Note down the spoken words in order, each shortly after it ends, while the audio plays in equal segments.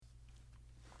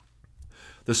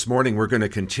This morning, we're going to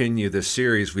continue this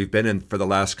series we've been in for the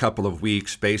last couple of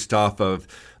weeks based off of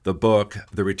the book,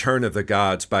 The Return of the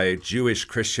Gods by Jewish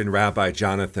Christian Rabbi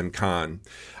Jonathan Cahn.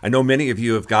 I know many of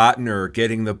you have gotten or are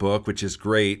getting the book, which is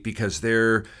great because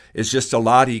there is just a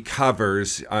lot he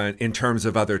covers in terms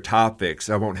of other topics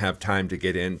I won't have time to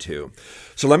get into.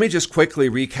 So let me just quickly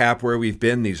recap where we've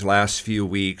been these last few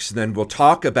weeks, and then we'll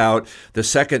talk about the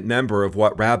second member of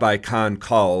what Rabbi Cahn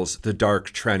calls the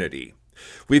Dark Trinity.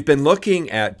 We've been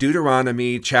looking at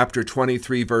Deuteronomy chapter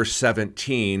 23, verse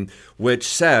 17, which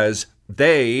says,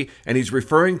 they, and he's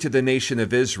referring to the nation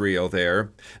of Israel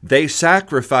there, they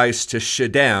sacrificed to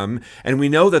Shedem, and we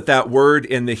know that that word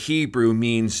in the Hebrew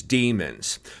means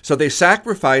demons. So they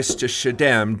sacrificed to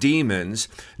Shedem, demons,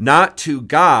 not to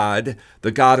God,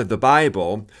 the God of the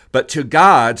Bible, but to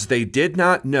gods they did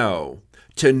not know,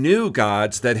 to new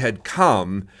gods that had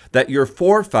come that your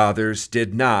forefathers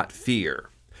did not fear.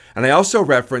 And I also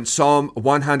reference Psalm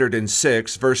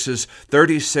 106, verses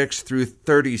 36 through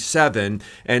 37,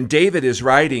 and David is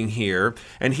writing here,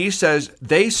 and he says,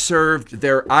 they served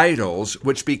their idols,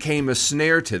 which became a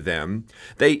snare to them.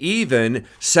 They even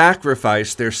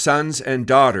sacrificed their sons and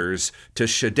daughters to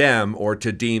Shedem, or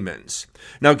to demons.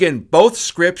 Now again, both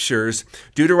scriptures,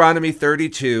 Deuteronomy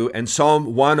 32 and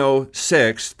Psalm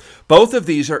 106, both of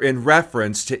these are in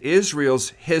reference to Israel's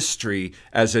history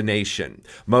as a nation.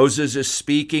 Moses is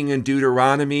speaking in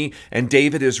Deuteronomy, and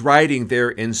David is writing there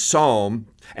in Psalm,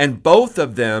 and both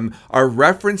of them are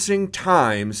referencing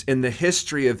times in the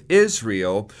history of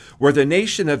Israel where the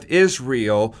nation of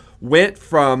Israel went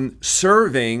from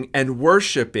serving and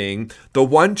worshiping the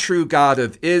one true God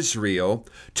of Israel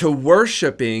to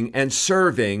worshiping and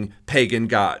serving pagan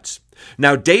gods.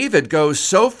 Now, David goes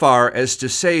so far as to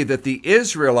say that the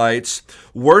Israelites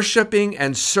worshiping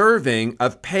and serving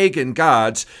of pagan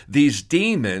gods, these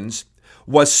demons,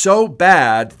 was so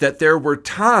bad that there were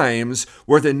times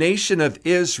where the nation of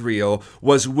Israel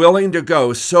was willing to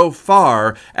go so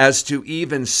far as to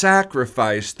even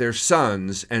sacrifice their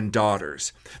sons and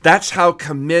daughters. That's how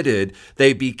committed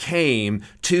they became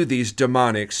to these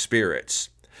demonic spirits.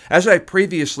 As I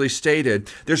previously stated,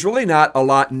 there's really not a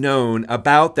lot known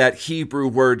about that Hebrew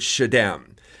word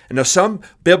Shedem. Now, some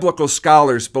biblical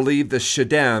scholars believe the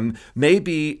Shedem may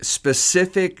be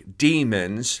specific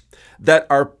demons that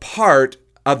are part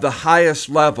of the highest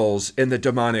levels in the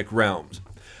demonic realms.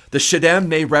 The Shedem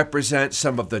may represent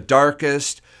some of the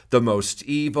darkest, the most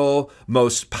evil,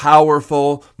 most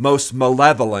powerful, most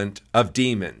malevolent of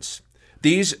demons.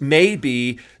 These may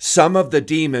be some of the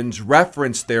demons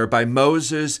referenced there by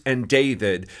Moses and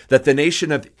David that the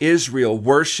nation of Israel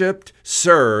worshiped,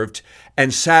 served,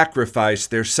 and sacrificed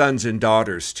their sons and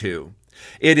daughters to.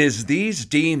 It is these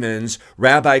demons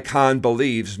Rabbi Cahn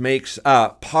believes makes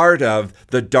up part of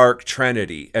the Dark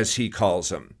Trinity, as he calls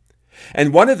them.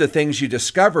 And one of the things you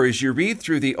discover as you read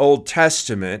through the Old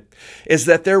Testament is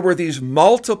that there were these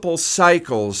multiple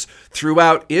cycles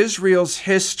throughout Israel's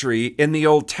history in the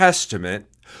Old Testament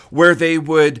where they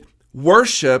would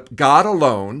worship God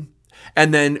alone,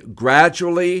 and then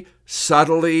gradually,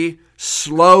 subtly,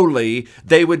 slowly,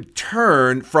 they would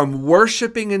turn from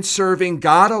worshiping and serving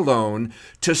God alone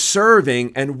to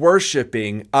serving and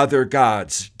worshiping other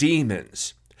gods,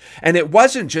 demons. And it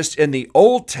wasn't just in the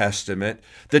Old Testament.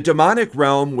 The demonic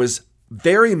realm was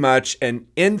very much an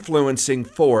influencing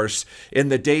force in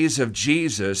the days of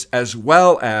Jesus as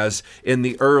well as in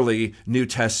the early New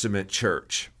Testament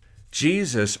church.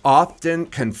 Jesus often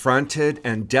confronted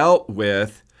and dealt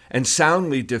with and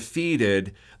soundly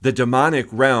defeated the demonic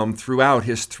realm throughout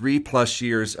his 3+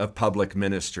 years of public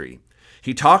ministry.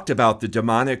 He talked about the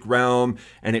demonic realm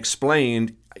and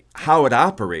explained how it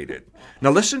operated. Now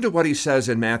listen to what he says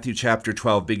in Matthew chapter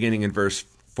 12, beginning in verse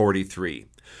 43.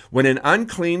 When an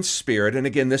unclean spirit, and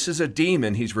again, this is a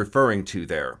demon he's referring to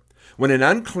there. When an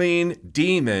unclean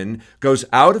demon goes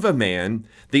out of a man,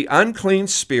 the unclean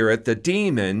spirit, the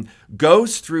demon,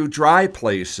 goes through dry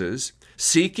places,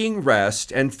 seeking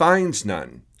rest, and finds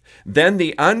none. Then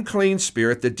the unclean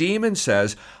spirit, the demon,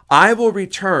 says, I will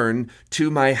return to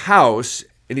my house,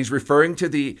 and he's referring to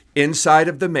the inside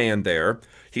of the man there.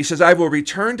 He says, I will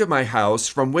return to my house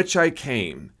from which I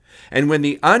came. And when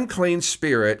the unclean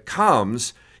spirit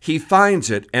comes, he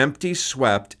finds it empty,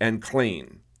 swept, and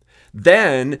clean.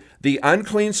 Then the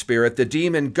unclean spirit, the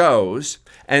demon, goes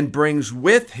and brings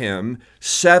with him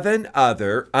 7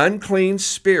 other unclean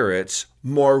spirits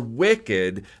more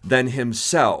wicked than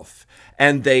himself.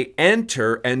 And they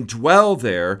enter and dwell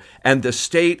there, and the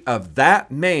state of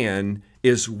that man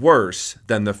is worse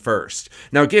than the first.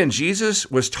 Now again, Jesus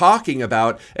was talking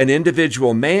about an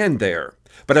individual man there.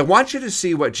 But I want you to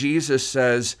see what Jesus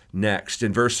says next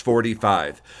in verse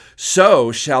 45.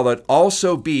 So shall it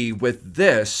also be with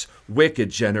this wicked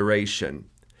generation.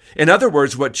 In other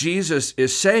words, what Jesus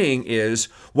is saying is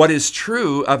what is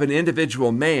true of an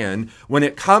individual man when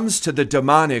it comes to the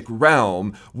demonic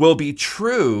realm will be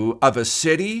true of a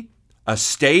city, a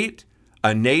state,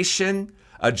 a nation,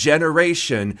 a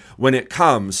generation when it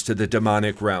comes to the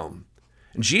demonic realm.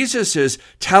 And Jesus is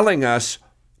telling us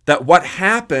that what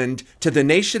happened to the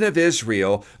nation of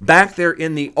Israel back there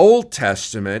in the Old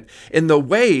Testament, in the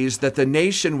ways that the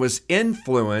nation was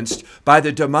influenced by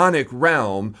the demonic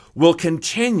realm, will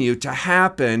continue to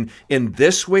happen in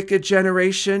this wicked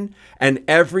generation and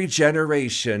every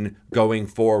generation going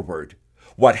forward.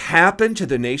 What happened to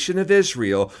the nation of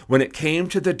Israel when it came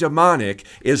to the demonic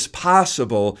is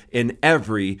possible in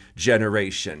every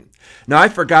generation. Now, I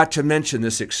forgot to mention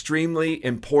this extremely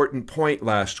important point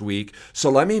last week,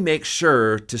 so let me make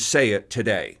sure to say it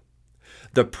today.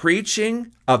 The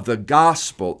preaching of the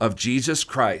gospel of Jesus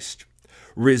Christ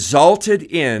resulted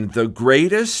in the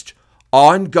greatest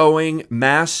ongoing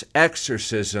mass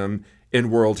exorcism in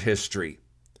world history.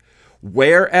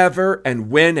 Wherever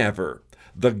and whenever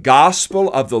the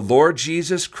gospel of the Lord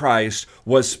Jesus Christ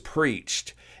was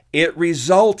preached, it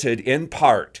resulted in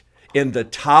part in the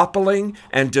toppling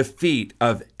and defeat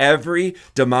of every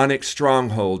demonic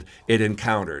stronghold it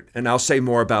encountered. And I'll say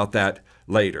more about that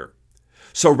later.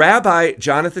 So Rabbi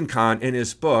Jonathan Cahn, in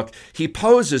his book, he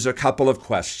poses a couple of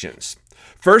questions.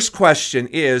 First question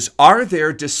is, are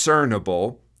there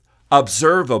discernible,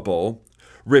 observable,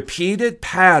 repeated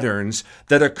patterns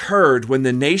that occurred when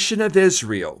the nation of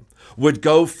Israel would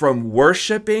go from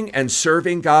worshiping and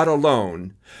serving God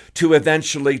alone to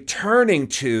eventually turning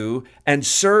to and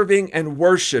serving and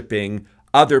worshiping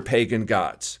other pagan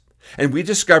gods? And we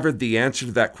discovered the answer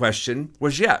to that question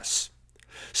was yes.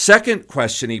 Second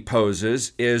question he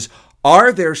poses is,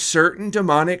 are there certain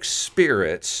demonic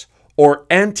spirits or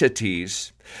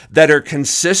entities that are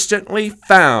consistently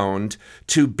found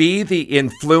to be the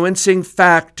influencing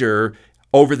factor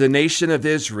over the nation of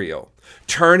Israel,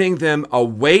 turning them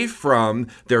away from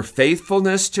their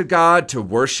faithfulness to God to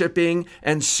worshiping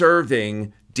and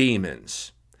serving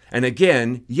demons? And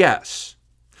again, yes.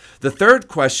 The third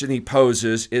question he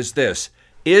poses is this: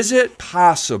 is it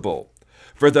possible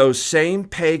for those same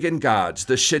pagan gods,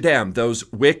 the Shedem,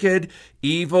 those wicked,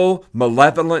 evil,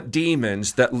 malevolent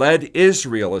demons that led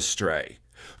Israel astray,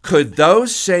 could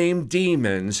those same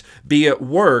demons be at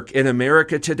work in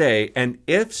America today? And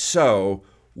if so,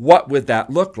 what would that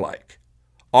look like?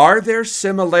 Are there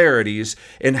similarities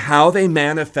in how they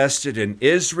manifested in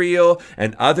Israel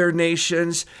and other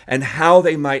nations and how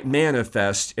they might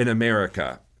manifest in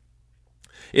America?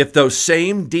 If those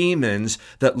same demons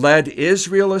that led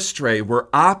Israel astray were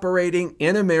operating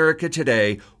in America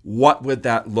today, what would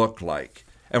that look like?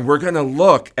 And we're going to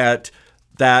look at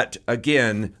that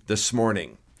again this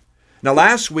morning. Now,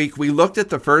 last week, we looked at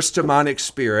the first demonic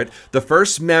spirit, the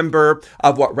first member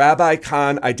of what Rabbi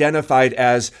Cahn identified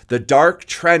as the Dark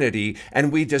Trinity,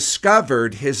 and we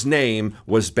discovered his name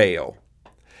was Baal.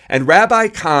 And Rabbi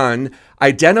Cahn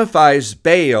identifies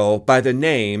Baal by the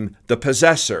name the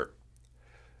possessor.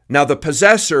 Now, the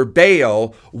possessor,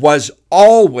 Baal, was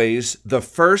always the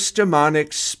first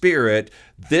demonic spirit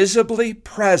visibly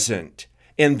present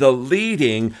in the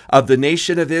leading of the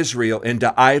nation of Israel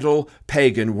into idol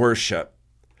pagan worship.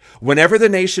 Whenever the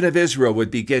nation of Israel would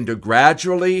begin to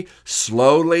gradually,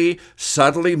 slowly,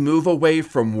 subtly move away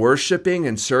from worshiping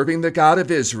and serving the God of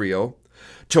Israel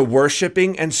to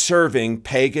worshiping and serving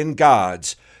pagan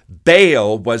gods,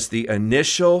 Baal was the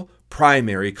initial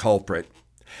primary culprit.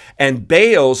 And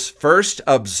Baal's first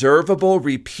observable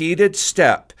repeated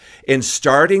step in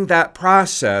starting that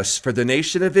process for the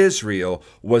nation of Israel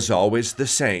was always the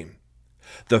same.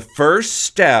 The first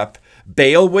step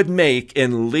Baal would make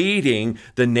in leading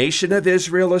the nation of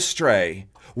Israel astray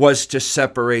was to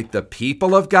separate the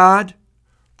people of God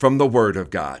from the Word of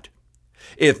God.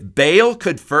 If Baal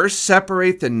could first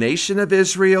separate the nation of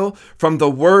Israel from the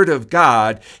Word of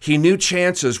God, he knew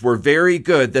chances were very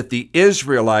good that the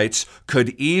Israelites could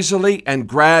easily and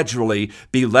gradually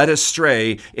be led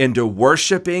astray into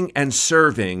worshiping and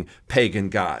serving pagan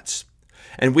gods.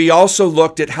 And we also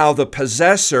looked at how the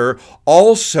possessor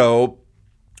also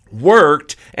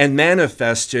worked and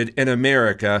manifested in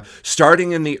America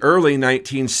starting in the early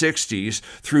 1960s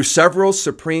through several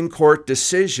Supreme Court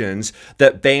decisions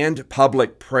that banned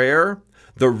public prayer,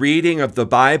 the reading of the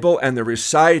Bible, and the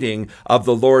reciting of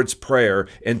the Lord's Prayer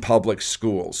in public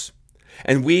schools.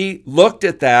 And we looked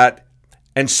at that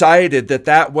and cited that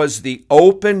that was the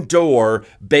open door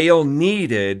Baal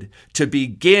needed to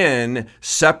begin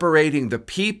separating the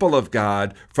people of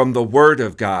God from the Word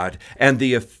of God, and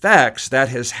the effects that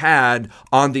has had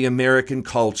on the American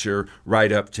culture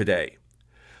right up today.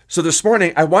 So this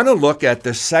morning, I want to look at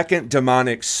the second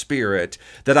demonic spirit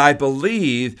that I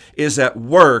believe is at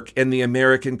work in the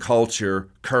American culture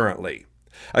currently.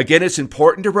 Again, it's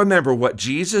important to remember what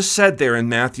Jesus said there in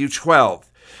Matthew 12.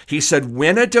 He said,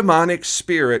 when a demonic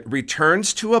spirit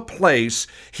returns to a place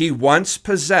he once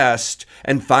possessed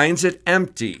and finds it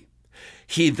empty,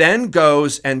 he then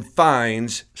goes and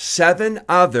finds 7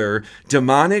 other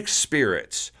demonic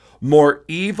spirits, more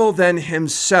evil than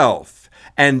himself,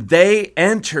 and they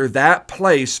enter that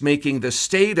place, making the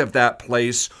state of that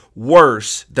place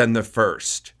worse than the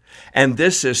first. And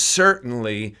this is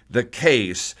certainly the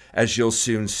case, as you'll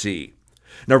soon see.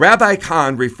 Now, Rabbi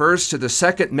Kahn refers to the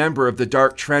second member of the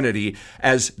Dark Trinity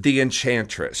as the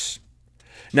Enchantress.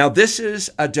 Now, this is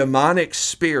a demonic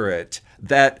spirit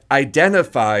that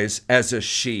identifies as a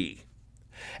she.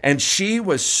 And she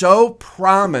was so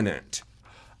prominent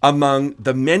among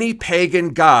the many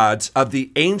pagan gods of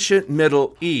the ancient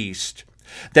Middle East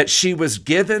that she was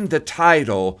given the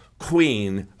title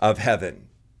Queen of Heaven.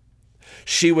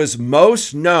 She was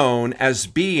most known as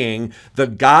being the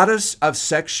goddess of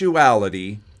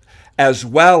sexuality as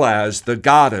well as the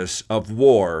goddess of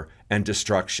war and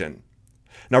destruction.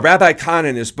 Now, Rabbi Kahn,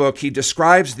 in his book, he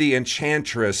describes the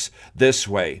enchantress this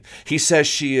way. He says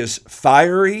she is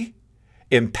fiery,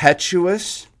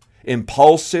 impetuous,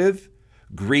 impulsive,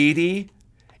 greedy,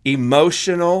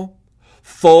 emotional,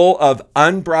 full of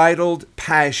unbridled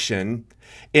passion,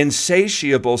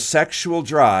 insatiable sexual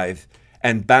drive,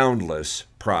 and boundless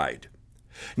pride.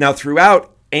 Now,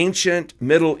 throughout ancient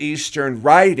Middle Eastern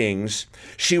writings,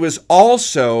 she was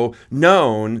also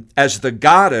known as the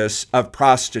goddess of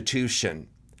prostitution,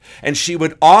 and she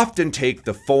would often take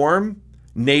the form,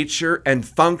 nature, and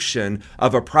function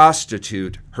of a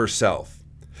prostitute herself.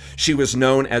 She was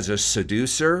known as a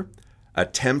seducer, a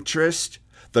temptress,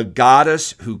 the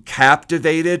goddess who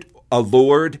captivated,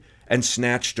 allured, and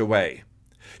snatched away.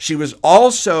 She was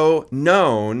also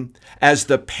known as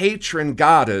the patron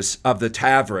goddess of the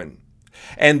tavern.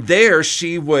 And there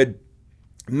she would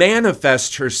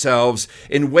manifest herself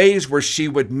in ways where she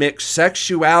would mix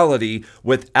sexuality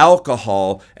with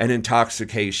alcohol and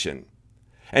intoxication.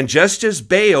 And just as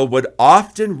Baal would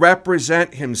often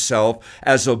represent himself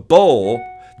as a bull,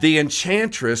 the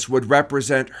enchantress would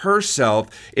represent herself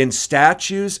in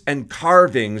statues and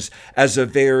carvings as a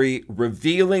very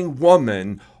revealing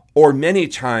woman, or many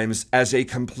times as a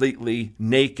completely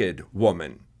naked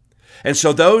woman. And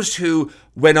so those who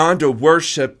went on to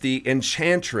worship the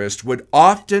enchantress would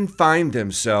often find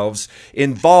themselves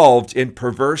involved in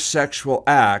perverse sexual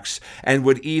acts and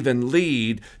would even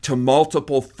lead to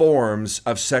multiple forms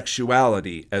of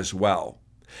sexuality as well.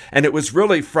 And it was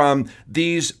really from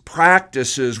these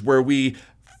practices where we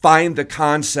find the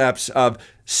concepts of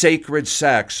sacred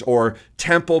sex or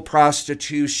temple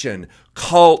prostitution,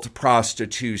 cult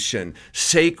prostitution,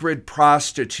 sacred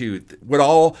prostitute, would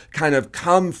all kind of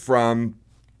come from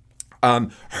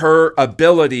her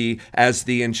ability as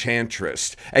the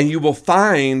enchantress. And you will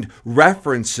find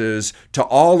references to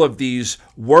all of these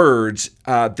words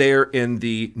there in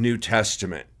the New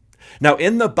Testament. Now,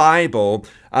 in the Bible,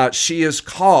 she is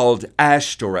called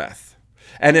Ashtoreth.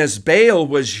 And as Baal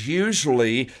was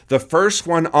usually the first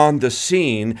one on the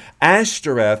scene,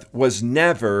 Ashtoreth was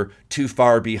never too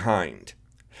far behind.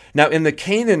 Now, in the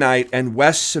Canaanite and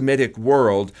West Semitic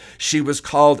world, she was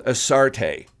called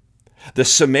Astarte. The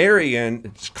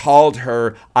Sumerians called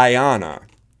her Iana.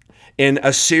 In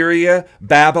Assyria,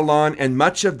 Babylon, and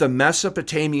much of the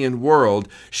Mesopotamian world,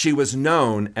 she was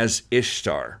known as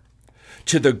Ishtar.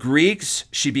 To the Greeks,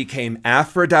 she became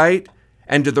Aphrodite,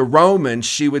 and to the Romans,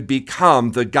 she would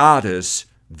become the goddess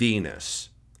Venus.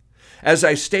 As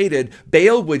I stated,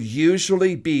 Baal would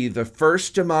usually be the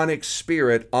first demonic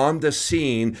spirit on the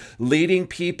scene, leading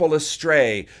people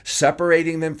astray,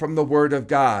 separating them from the Word of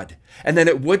God. And then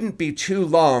it wouldn't be too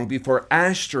long before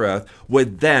Ashtoreth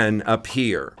would then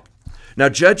appear. Now,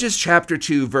 Judges chapter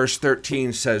 2, verse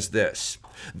 13 says this: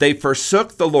 they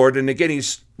forsook the Lord, and again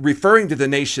he's referring to the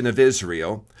nation of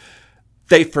Israel.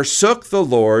 They forsook the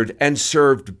Lord and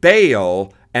served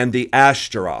Baal and the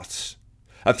Ashtaroths.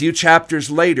 A few chapters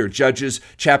later, Judges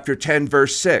chapter 10,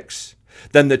 verse 6.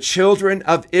 Then the children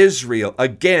of Israel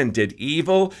again did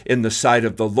evil in the sight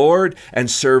of the Lord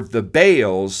and served the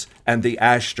Baals and the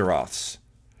Ashtaroths.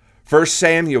 1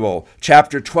 Samuel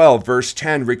chapter 12, verse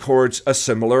 10 records a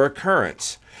similar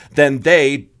occurrence. Then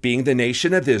they, being the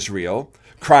nation of Israel,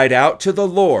 cried out to the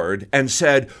Lord and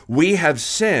said, "We have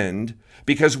sinned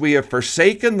because we have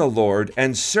forsaken the Lord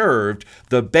and served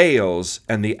the Baals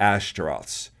and the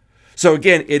Ashtaroths." So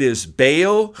again, it is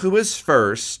Baal who is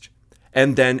first,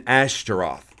 and then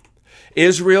Ashtaroth.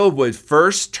 Israel would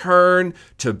first turn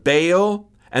to Baal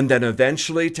and then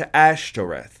eventually to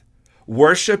Ashtoreth.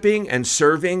 Worshiping and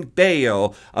serving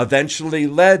Baal eventually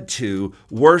led to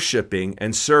worshiping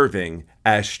and serving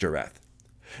Ashtoreth.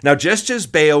 Now, just as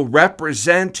Baal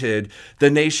represented the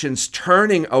nation's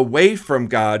turning away from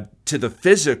God to the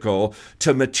physical,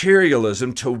 to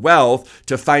materialism, to wealth,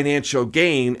 to financial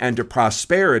gain, and to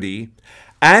prosperity,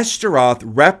 Ashtaroth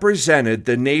represented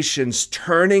the nation's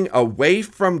turning away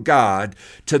from God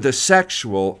to the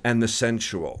sexual and the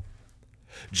sensual.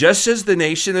 Just as the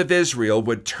nation of Israel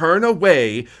would turn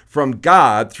away from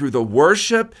God through the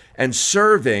worship and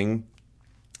serving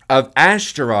of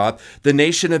Ashtaroth, the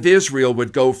nation of Israel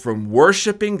would go from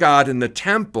worshiping God in the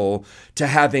temple to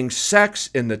having sex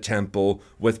in the temple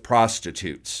with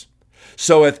prostitutes.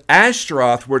 So if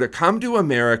Ashtaroth were to come to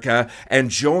America and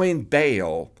join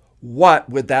Baal, what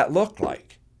would that look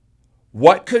like?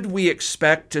 What could we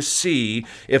expect to see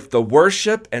if the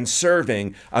worship and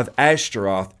serving of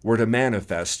Ashtaroth were to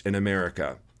manifest in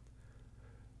America?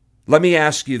 Let me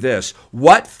ask you this.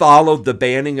 What followed the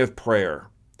banning of prayer,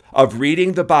 of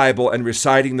reading the Bible and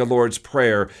reciting the Lord's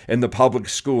Prayer in the public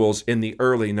schools in the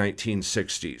early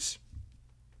 1960s?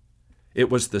 It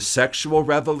was the sexual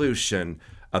revolution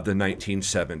of the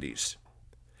 1970s.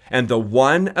 And the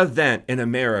one event in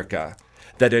America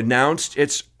that announced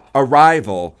its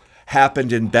arrival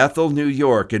happened in Bethel, New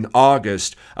York in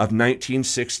August of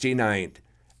 1969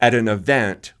 at an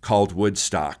event called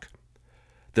Woodstock.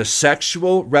 The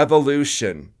sexual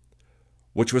revolution,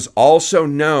 which was also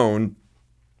known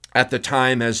at the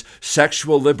time as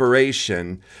sexual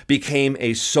liberation, became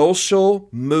a social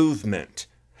movement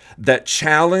that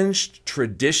challenged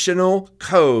traditional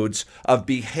codes of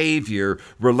behavior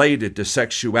related to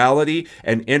sexuality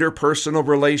and interpersonal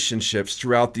relationships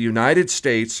throughout the United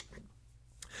States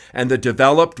and the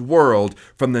developed world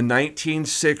from the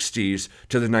 1960s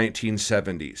to the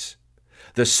 1970s.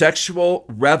 The sexual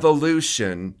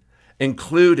revolution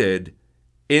included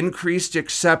increased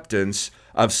acceptance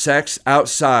of sex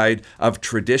outside of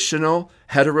traditional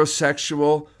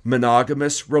heterosexual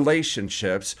monogamous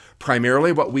relationships,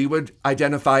 primarily what we would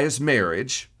identify as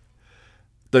marriage,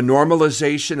 the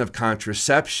normalization of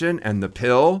contraception and the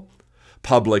pill,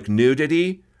 public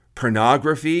nudity,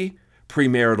 pornography,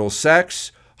 premarital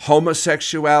sex,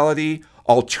 homosexuality,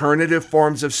 alternative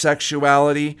forms of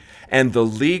sexuality, and the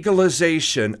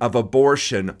legalization of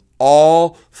abortion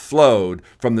all flowed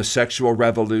from the sexual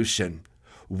revolution.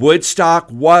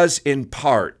 Woodstock was in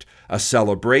part a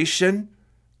celebration,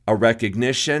 a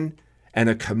recognition, and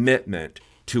a commitment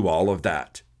to all of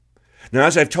that. Now,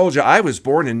 as I've told you, I was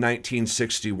born in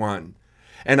 1961,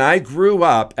 and I grew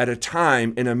up at a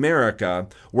time in America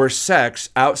where sex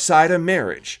outside of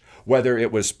marriage, whether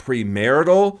it was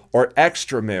premarital or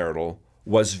extramarital,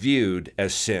 was viewed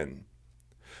as sin.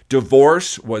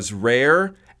 Divorce was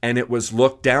rare and it was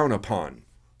looked down upon.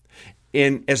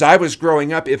 As I was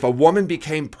growing up, if a woman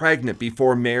became pregnant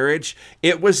before marriage,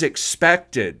 it was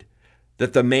expected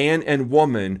that the man and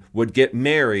woman would get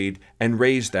married and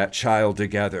raise that child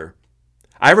together.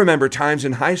 I remember times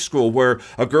in high school where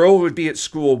a girl would be at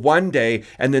school one day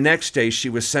and the next day she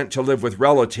was sent to live with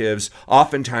relatives,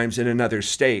 oftentimes in another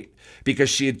state, because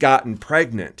she had gotten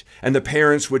pregnant, and the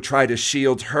parents would try to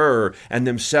shield her and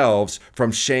themselves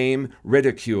from shame,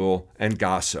 ridicule, and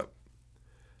gossip.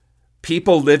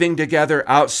 People living together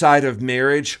outside of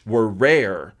marriage were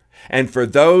rare, and for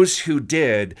those who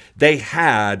did, they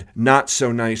had not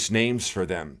so nice names for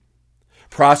them.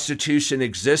 Prostitution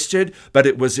existed, but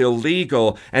it was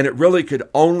illegal, and it really could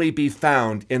only be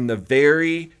found in the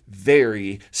very,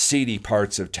 very seedy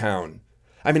parts of town.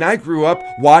 I mean, I grew up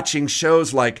watching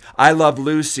shows like I Love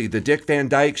Lucy, The Dick Van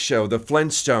Dyke Show, The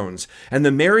Flintstones, and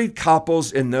the married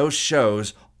couples in those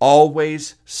shows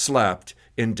always slept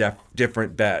in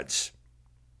different beds.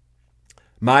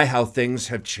 My, how things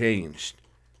have changed.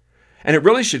 And it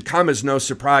really should come as no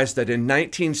surprise that in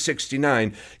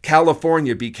 1969,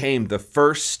 California became the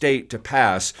first state to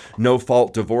pass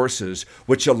no-fault divorces,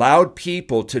 which allowed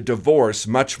people to divorce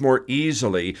much more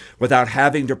easily without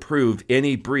having to prove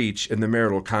any breach in the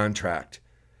marital contract.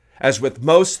 As with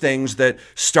most things that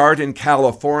start in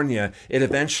California, it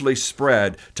eventually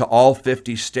spread to all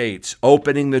 50 states,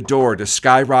 opening the door to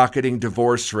skyrocketing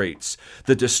divorce rates,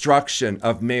 the destruction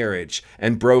of marriage,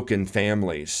 and broken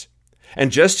families.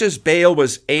 And just as Baal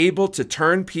was able to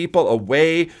turn people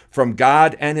away from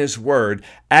God and his word,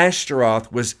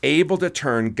 Ashtaroth was able to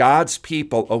turn God's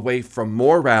people away from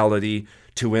morality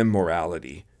to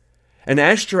immorality. And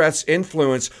Ashtaroth's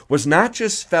influence was not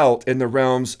just felt in the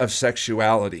realms of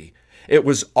sexuality. It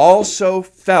was also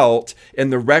felt in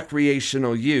the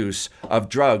recreational use of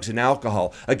drugs and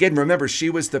alcohol. Again, remember, she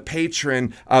was the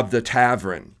patron of the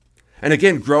tavern. And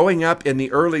again, growing up in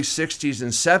the early 60s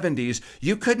and 70s,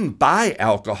 you couldn't buy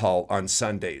alcohol on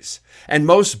Sundays. And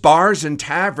most bars and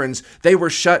taverns, they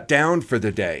were shut down for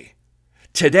the day.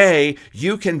 Today,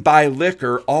 you can buy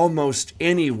liquor almost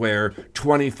anywhere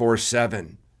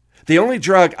 24/7. The only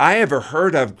drug I ever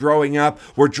heard of growing up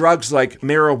were drugs like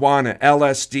marijuana,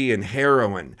 LSD, and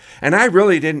heroin. And I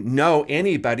really didn't know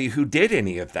anybody who did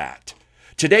any of that.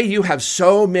 Today, you have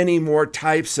so many more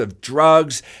types of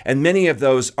drugs, and many of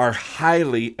those are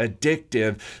highly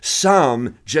addictive,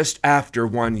 some just after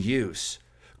one use.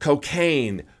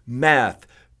 Cocaine, meth,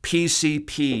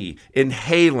 PCP,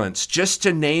 inhalants, just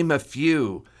to name a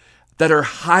few, that are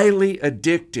highly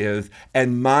addictive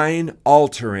and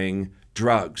mind-altering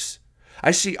drugs. I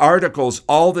see articles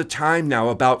all the time now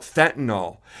about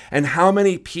fentanyl and how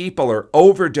many people are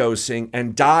overdosing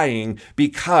and dying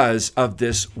because of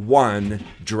this one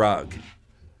drug.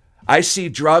 I see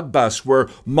drug busts where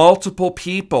multiple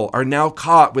people are now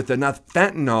caught with enough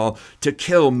fentanyl to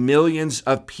kill millions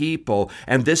of people,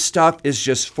 and this stuff is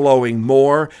just flowing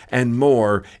more and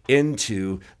more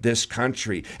into this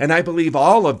country. And I believe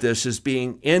all of this is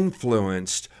being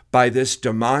influenced by this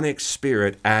demonic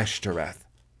spirit, Ashtoreth.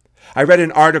 I read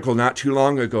an article not too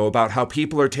long ago about how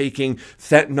people are taking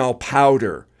fentanyl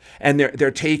powder, and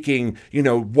they're taking,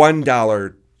 $1,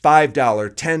 $5,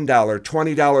 $10,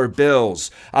 $20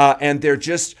 bills, and they're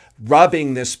just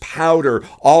rubbing this powder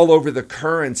all over the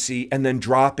currency and then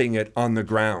dropping it on the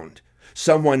ground.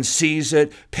 Someone sees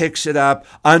it, picks it up,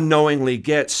 unknowingly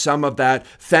gets some of that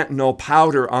fentanyl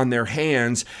powder on their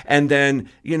hands, and then,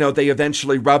 they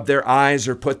eventually rub their eyes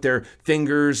or put their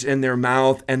fingers in their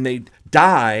mouth, and they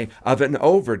die of an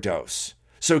overdose.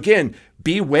 So again,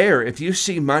 beware. If you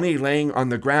see money laying on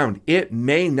the ground, it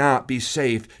may not be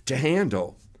safe to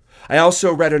handle. I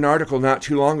also read an article not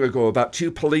too long ago about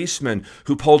 2 policemen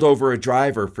who pulled over a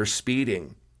driver for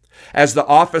speeding. As the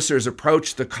officers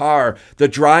approached the car, the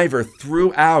driver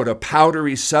threw out a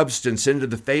powdery substance into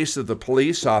the face of the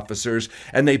police officers,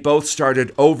 and they both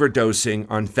started overdosing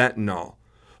on fentanyl.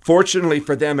 Fortunately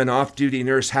for them, an off-duty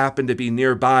nurse happened to be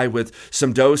nearby with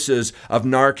some doses of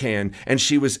Narcan, and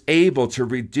she was able to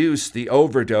reduce the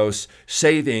overdose,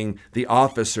 saving the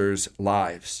officers'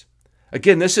 lives.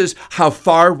 Again, this is how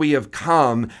far we have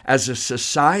come as a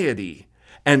society.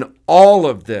 And all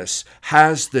of this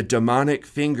has the demonic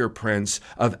fingerprints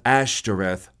of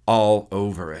Ashtoreth all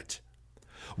over it.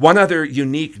 One other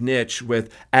unique niche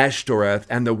with Ashtoreth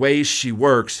and the ways she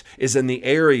works is in the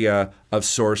area of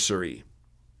sorcery.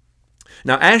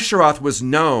 Now, Ashtaroth was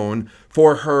known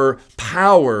for her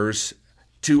powers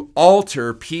to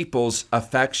alter people's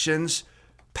affections,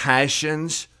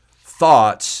 passions,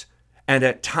 thoughts, and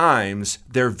at times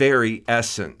their very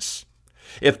essence.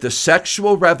 If the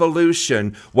sexual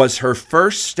revolution was her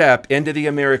first step into the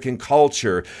American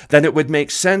culture, then it would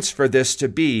make sense for this to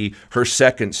be her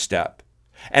second step.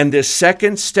 And this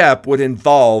second step would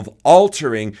involve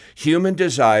altering human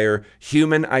desire,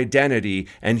 human identity,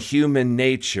 and human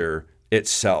nature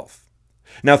itself.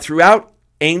 Now, throughout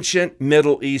ancient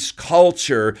Middle East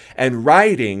culture and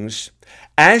writings,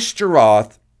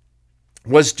 Ashtaroth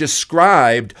was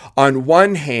described on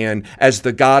one hand as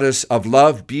the goddess of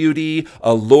love, beauty,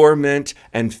 allurement,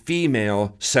 and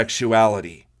female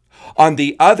sexuality. On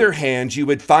the other hand, you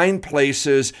would find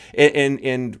places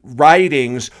in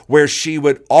writings where she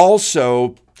would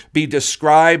also be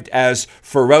described as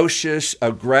ferocious,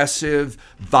 aggressive,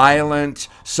 violent,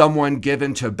 someone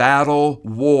given to battle,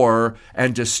 war,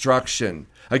 and destruction.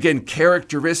 Again,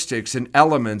 characteristics and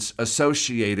elements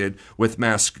associated with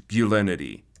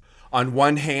masculinity. On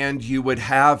one hand, you would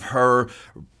have her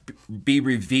be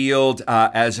revealed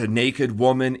as a naked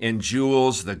woman in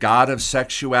jewels, the god of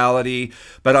sexuality,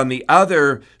 but on the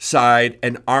other side,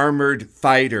 an armored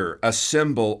fighter, a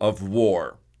symbol of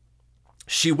war.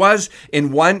 She was,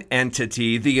 in one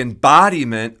entity, the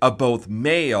embodiment of both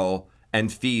male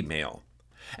and female.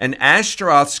 And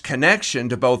Ashtaroth's connection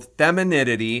to both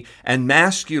femininity and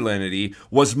masculinity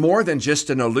was more than just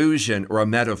an illusion or a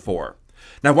metaphor.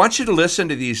 Now, I want you to listen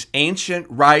to these ancient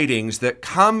writings that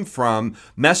come from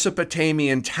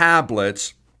Mesopotamian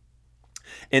tablets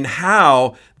and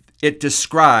how it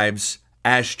describes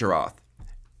Ashtaroth.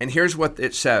 And here's what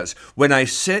it says. When I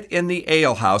sit in the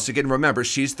alehouse, again, remember,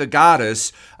 she's the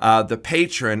goddess, the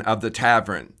patron of the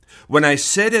tavern. When I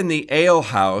sit in the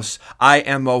alehouse, I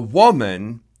am a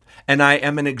woman, and I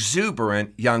am an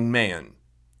exuberant young man.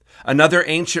 Another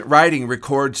ancient writing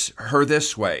records her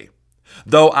this way.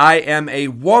 Though I am a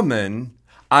woman,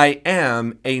 I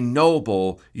am a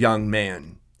noble young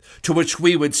man. To which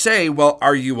we would say, well,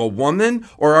 are you a woman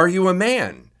or are you a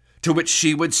man? To which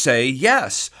she would say,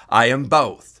 yes, I am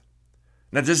both.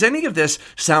 Now, does any of this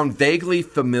sound vaguely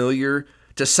familiar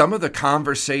to some of the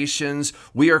conversations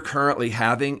we are currently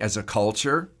having as a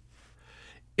culture?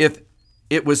 If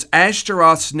it was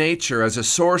Ashtaroth's nature as a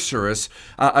sorceress,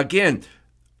 again,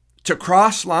 to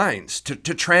cross lines, to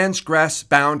transgress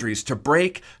boundaries, to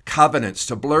break covenants,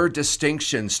 to blur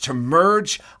distinctions, to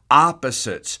merge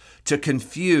opposites, to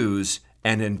confuse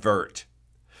and invert,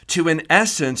 to, in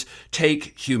essence,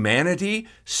 take humanity,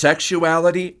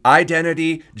 sexuality,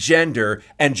 identity, gender,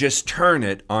 and just turn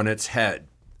it on its head.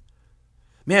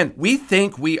 Man, we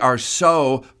think we are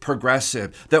so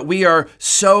progressive, that we are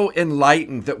so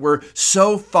enlightened, that we're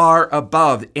so far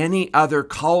above any other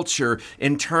culture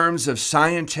in terms of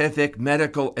scientific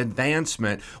medical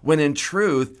advancement, when in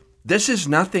truth, this is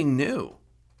nothing new.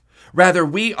 Rather,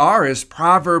 we are, as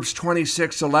Proverbs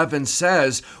 26:11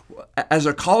 says, as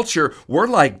a culture, we're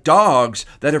like dogs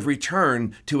that have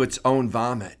returned to its own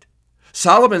vomit.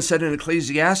 Solomon said in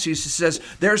Ecclesiastes, he says,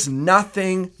 there's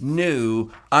nothing new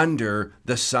under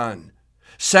the sun.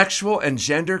 Sexual and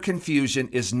gender confusion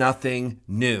is nothing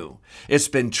new. It's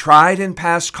been tried in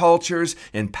past cultures,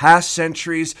 in past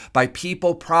centuries, by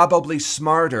people probably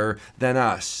smarter than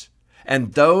us.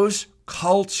 And those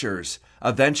cultures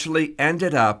eventually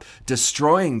ended up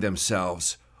destroying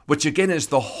themselves, which again is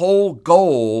the whole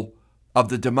goal of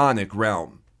the demonic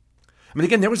realm. I mean,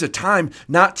 again, there was a time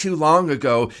not too long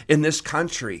ago in this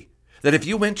country that if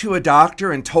you went to a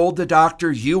doctor and told the doctor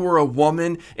you were a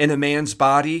woman in a man's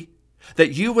body,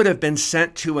 that you would have been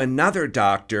sent to another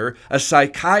doctor, a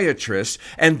psychiatrist,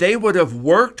 and they would have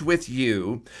worked with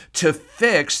you to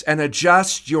fix and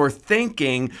adjust your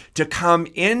thinking to come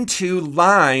into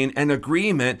line and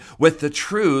agreement with the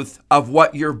truth of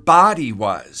what your body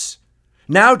was.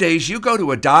 Nowadays, you go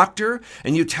to a doctor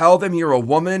and you tell them you're a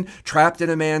woman trapped in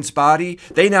a man's body.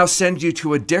 They now send you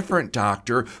to a different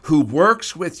doctor who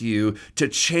works with you to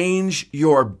change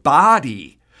your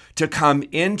body to come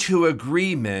into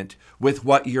agreement with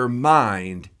what your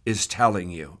mind is telling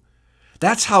you.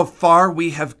 That's how far we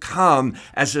have come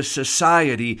as a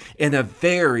society in a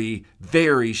very,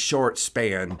 very short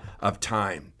span of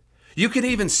time. You can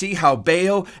even see how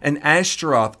Baal and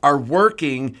Ashtaroth are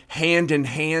working hand in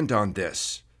hand on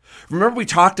this. Remember, we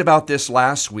talked about this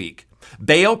last week.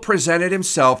 Baal presented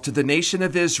himself to the nation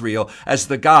of Israel as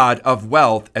the god of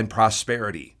wealth and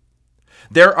prosperity.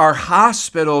 There are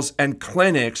hospitals and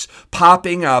clinics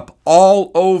popping up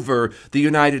all over the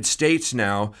United States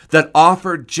now that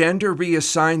offer gender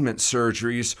reassignment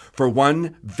surgeries for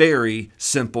one very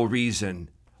simple reason: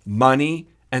 money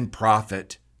and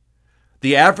profit.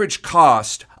 The average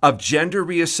cost of gender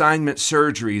reassignment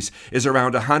surgeries is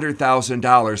around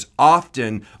 $100,000,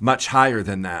 often much higher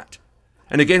than that.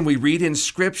 And again, we read in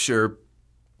Scripture,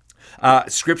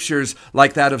 scriptures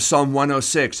like that of Psalm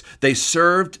 106, they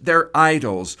served their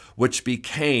idols, which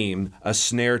became a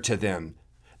snare to them.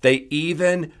 They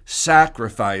even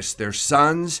sacrificed their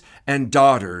sons and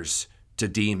daughters to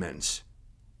demons.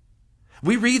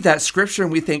 We read that scripture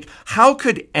and we think, how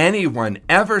could anyone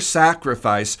ever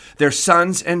sacrifice their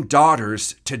sons and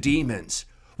daughters to demons?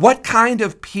 What kind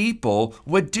of people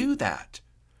would do that?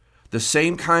 The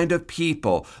same kind of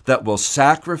people that will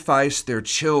sacrifice their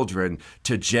children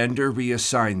to gender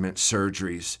reassignment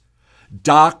surgeries.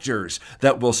 Doctors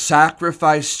that will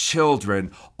sacrifice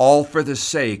children all for the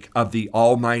sake of the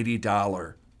almighty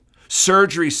dollar.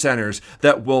 Surgery centers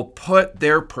that will put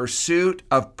their pursuit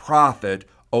of profit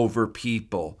over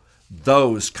people.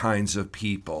 Those kinds of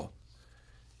people.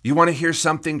 You want to hear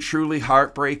something truly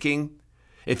heartbreaking?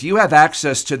 If you have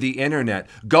access to the internet,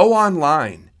 go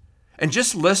online and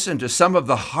just listen to some of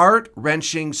the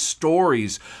heart-wrenching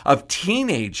stories of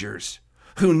teenagers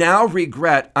who now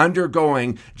regret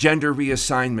undergoing gender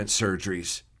reassignment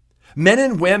surgeries. Men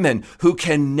and women who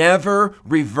can never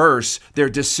reverse their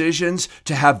decisions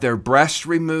to have their breasts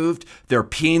removed, their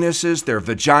penises, their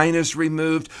vaginas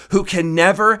removed, who can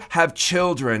never have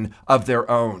children of their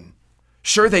own.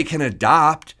 Sure, they can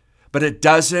adopt, but it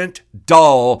doesn't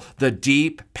dull the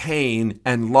deep pain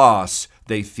and loss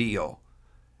they feel.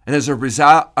 And as the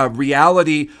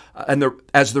reality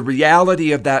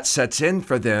of that sets in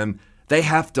for them, they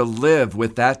have to live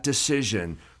with that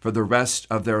decision for the rest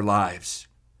of their lives.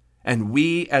 And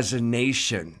we as a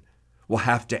nation will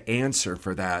have to answer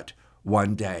for that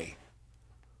one day.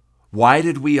 Why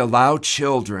did we allow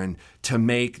children to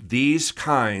make these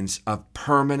kinds of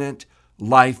permanent,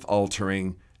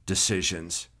 life-altering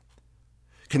decisions?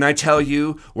 Can I tell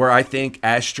you where I think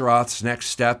Ashtaroth's next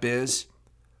step is?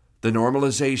 The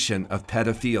normalization of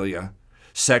pedophilia,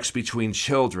 sex between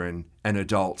children and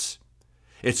adults.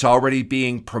 It's already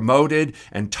being promoted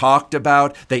and talked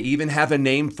about. They even have a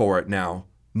name for it now,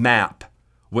 MAP,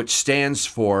 which stands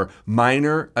for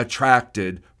Minor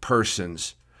Attracted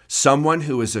Persons, someone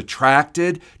who is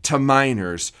attracted to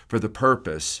minors for the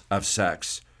purpose of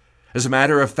sex. As a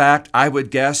matter of fact, I would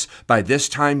guess by this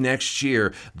time next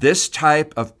year, this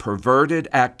type of perverted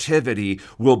activity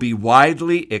will be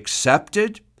widely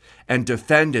accepted and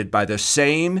defended by the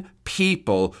same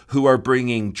people who are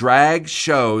bringing drag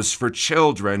shows for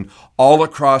children all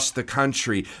across the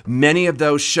country. Many of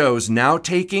those shows now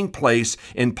taking place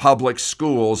in public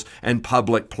schools and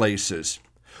public places.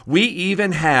 We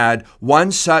even had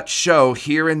one such show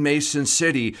here in Mason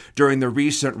City during the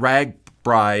recent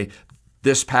RAGBRAI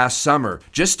this past summer,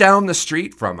 just down the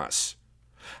street from us.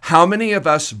 How many of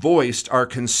us voiced our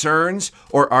concerns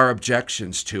or our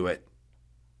objections to it?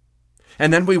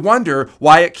 And then we wonder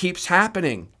why it keeps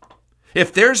happening.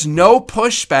 If there's no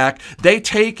pushback, they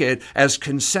take it as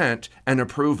consent and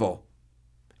approval.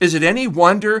 Is it any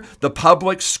wonder the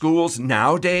public schools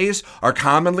nowadays are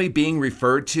commonly being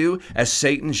referred to as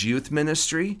Satan's youth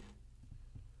ministry?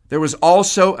 There was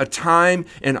also a time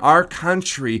in our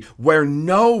country where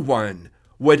no one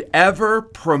would ever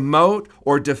promote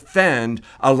or defend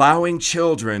allowing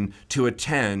children to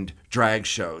attend drag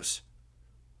shows.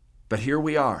 But here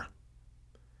we are.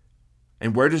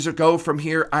 And where does it go from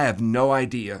here? I have no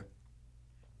idea.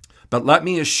 But let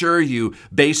me assure you,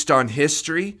 based on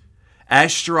history,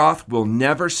 Ashtaroth will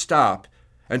never stop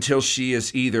until she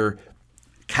is either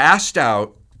cast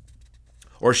out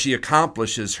or she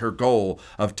accomplishes her goal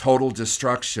of total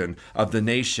destruction of the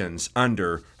nations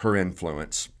under her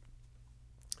influence.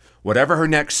 Whatever her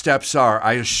next steps are,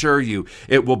 I assure you,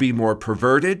 it will be more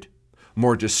perverted,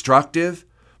 more destructive,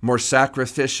 more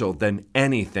sacrificial than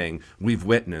anything we've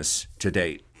witnessed to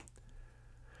date.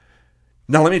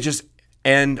 Now, let me just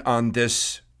end on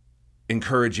this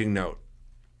encouraging note.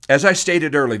 As I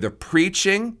stated earlier, the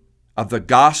preaching of the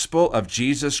gospel of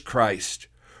Jesus Christ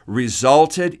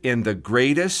resulted in the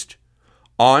greatest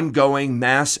ongoing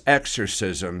mass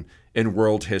exorcism in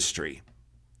world history.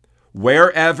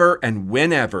 Wherever and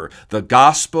whenever the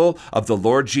gospel of the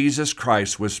Lord Jesus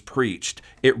Christ was preached,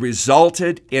 it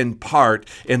resulted in part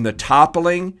in the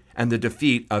toppling and the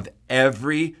defeat of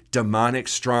every demonic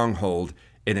stronghold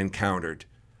it encountered.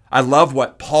 I love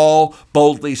what Paul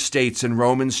boldly states in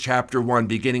Romans chapter 1,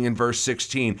 beginning in verse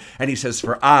 16. And he says,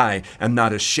 "For I am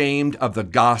not ashamed of the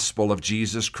gospel of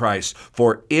Jesus Christ,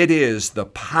 for it is the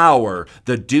power,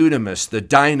 the dunamis, the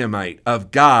dynamite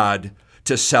of God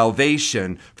to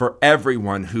salvation for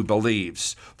everyone who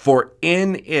believes. For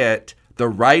in it the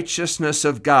righteousness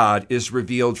of God is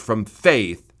revealed from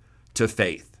faith to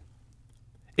faith."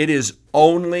 It is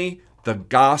only the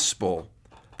gospel,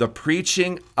 the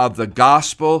preaching of the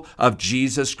gospel of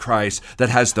Jesus Christ, that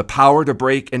has the power to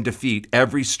break and defeat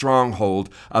every stronghold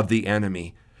of the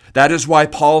enemy. That is why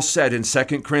Paul said in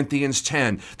 2 Corinthians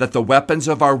 10 that the weapons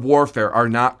of our warfare are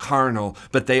not carnal,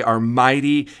 but they are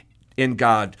mighty in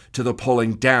God to the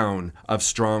pulling down of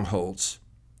strongholds.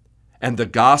 And the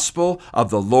gospel of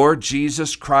the Lord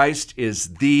Jesus Christ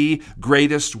is the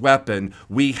greatest weapon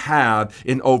we have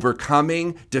in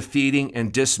overcoming, defeating,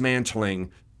 and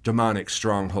dismantling demonic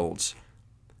strongholds.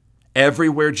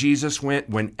 Everywhere Jesus went,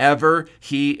 whenever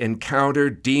he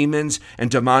encountered demons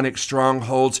and demonic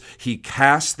strongholds, he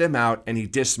cast them out and he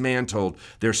dismantled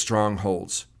their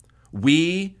strongholds.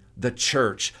 We, the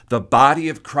church, the body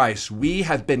of Christ, we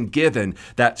have been given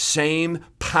that same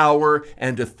power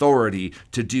and authority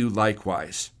to do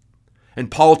likewise. And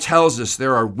Paul tells us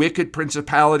there are wicked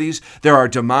principalities, there are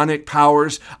demonic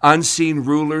powers, unseen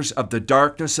rulers of the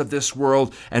darkness of this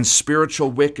world, and spiritual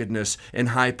wickedness in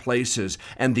high places.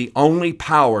 And the only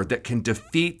power that can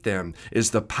defeat them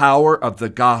is the power of the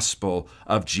gospel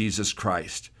of Jesus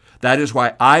Christ. That is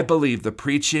why I believe the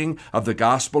preaching of the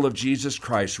gospel of Jesus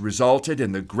Christ resulted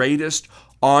in the greatest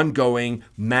ongoing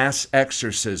mass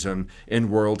exorcism in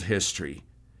world history.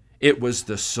 It was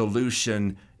the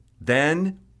solution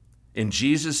then. In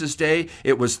Jesus' day,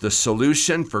 it was the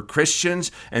solution for Christians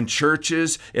and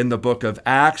churches in the book of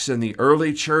Acts and the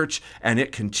early church, and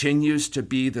it continues to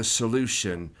be the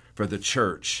solution for the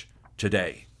church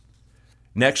today.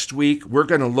 Next week, we're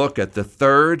going to look at the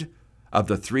third of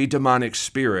the three demonic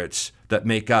spirits that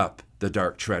make up the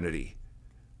Dark Trinity.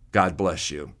 God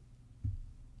bless you.